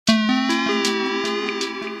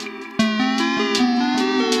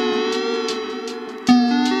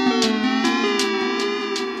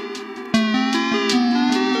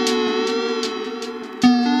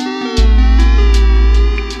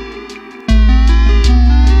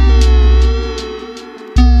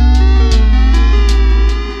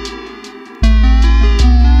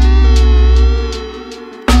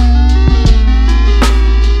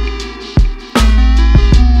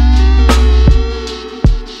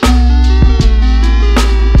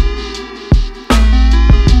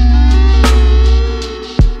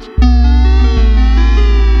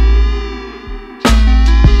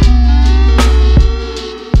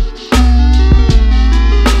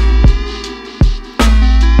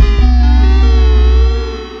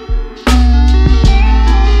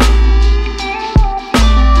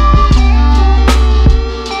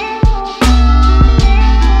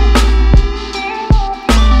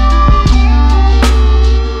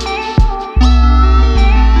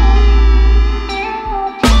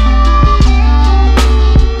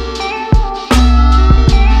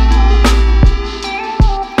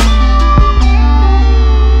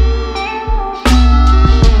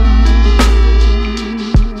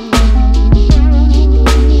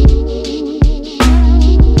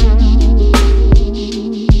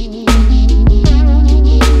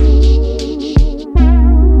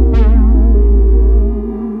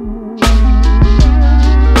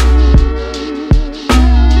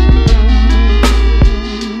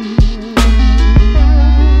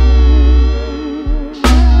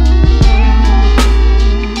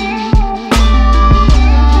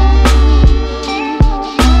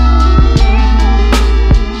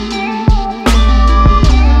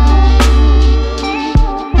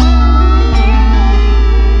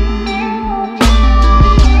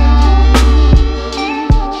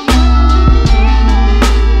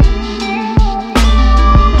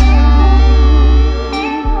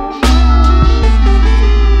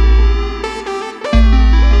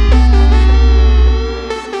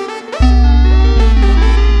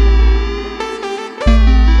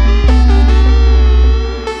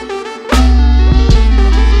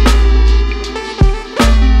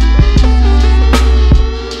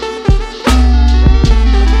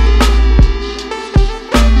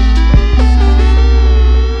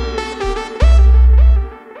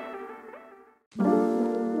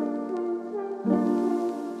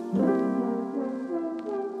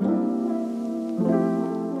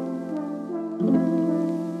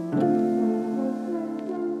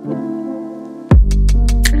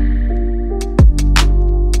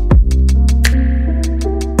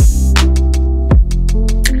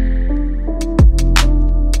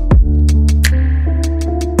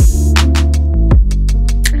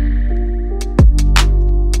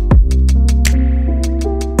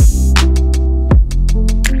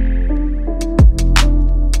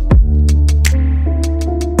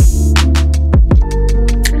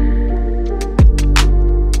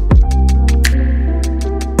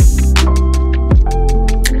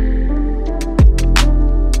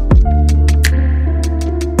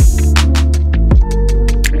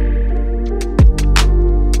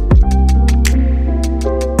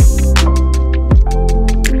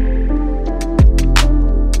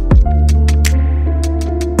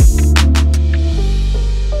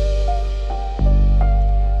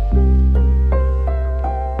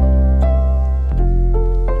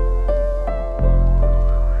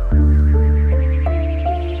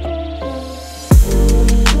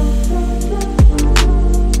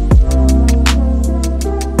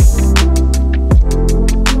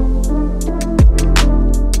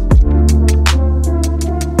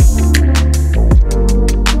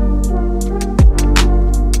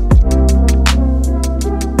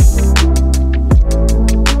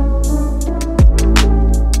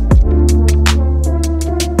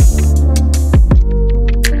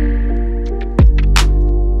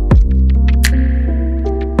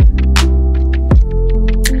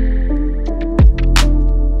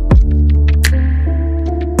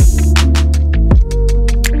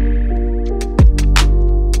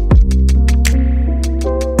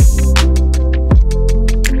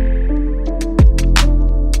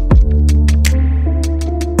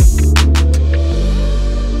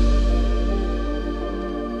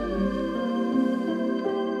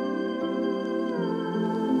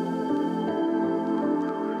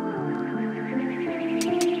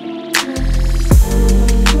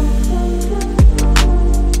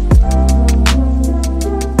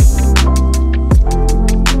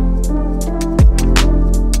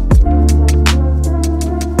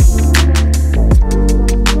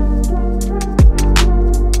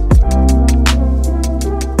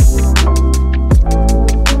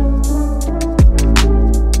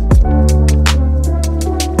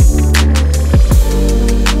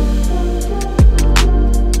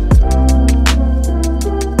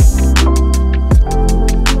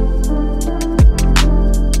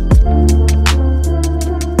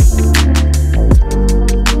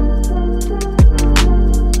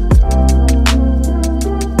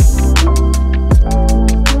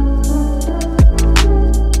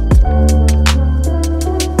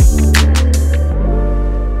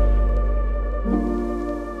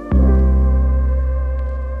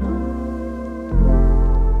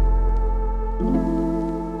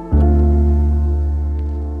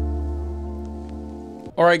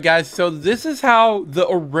All right, guys, so this is how the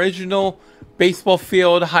original baseball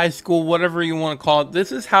field, high school, whatever you want to call it,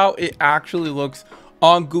 this is how it actually looks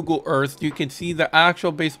on Google Earth. You can see the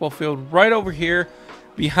actual baseball field right over here.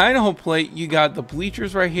 Behind home plate, you got the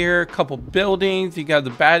bleachers right here, a couple buildings, you got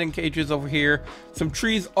the batting cages over here, some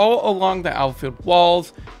trees all along the outfield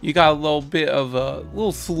walls. You got a little bit of a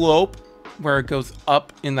little slope where it goes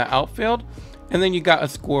up in the outfield. And then you got a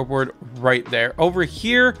scoreboard right there. Over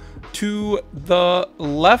here to the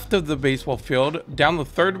left of the baseball field, down the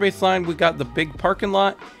third base line, we got the big parking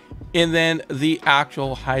lot and then the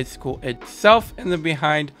actual high school itself. And then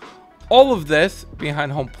behind all of this,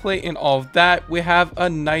 behind home plate and all of that, we have a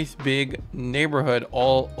nice big neighborhood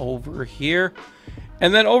all over here.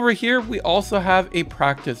 And then over here, we also have a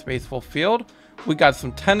practice baseball field. We got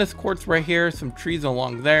some tennis courts right here, some trees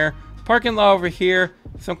along there, parking lot over here,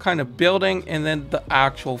 some kind of building, and then the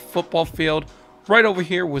actual football field right over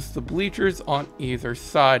here with the bleachers on either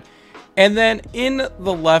side. And then in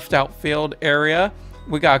the left outfield area,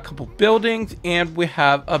 we got a couple buildings and we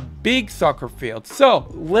have a big soccer field. So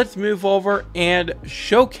let's move over and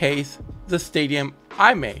showcase the stadium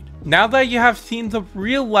I made. Now that you have seen the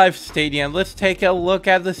real life stadium, let's take a look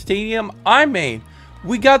at the stadium I made.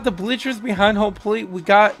 We got the bleachers behind home plate. We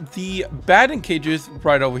got the batting cages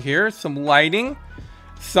right over here, some lighting,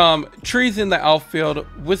 some trees in the outfield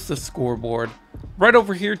with the scoreboard. Right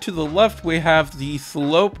over here to the left, we have the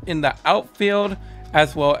slope in the outfield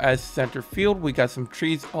as well as center field. We got some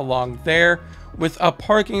trees along there with a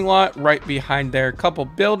parking lot right behind there, a couple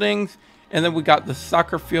buildings, and then we got the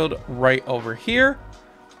soccer field right over here.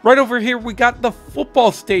 Right over here, we got the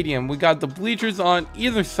football stadium. We got the bleachers on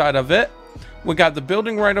either side of it. We got the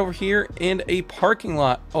building right over here and a parking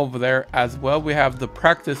lot over there as well. We have the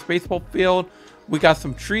practice baseball field. We got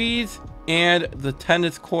some trees and the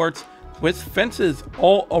tennis courts with fences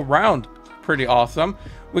all around. Pretty awesome.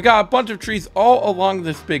 We got a bunch of trees all along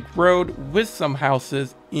this big road with some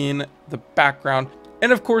houses in the background.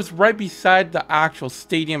 And of course, right beside the actual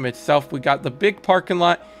stadium itself, we got the big parking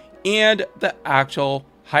lot and the actual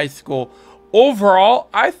high school. Overall,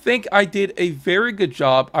 I think I did a very good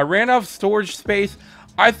job. I ran out of storage space.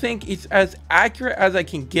 I think it's as accurate as I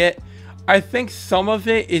can get. I think some of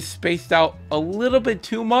it is spaced out a little bit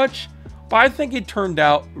too much, but I think it turned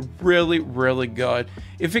out really, really good.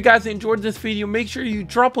 If you guys enjoyed this video, make sure you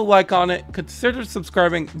drop a like on it. Consider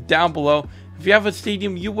subscribing down below. If you have a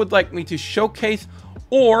stadium you would like me to showcase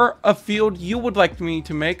or a field you would like me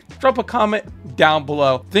to make, drop a comment down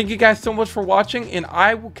below. Thank you guys so much for watching, and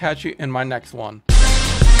I will catch you in my next one.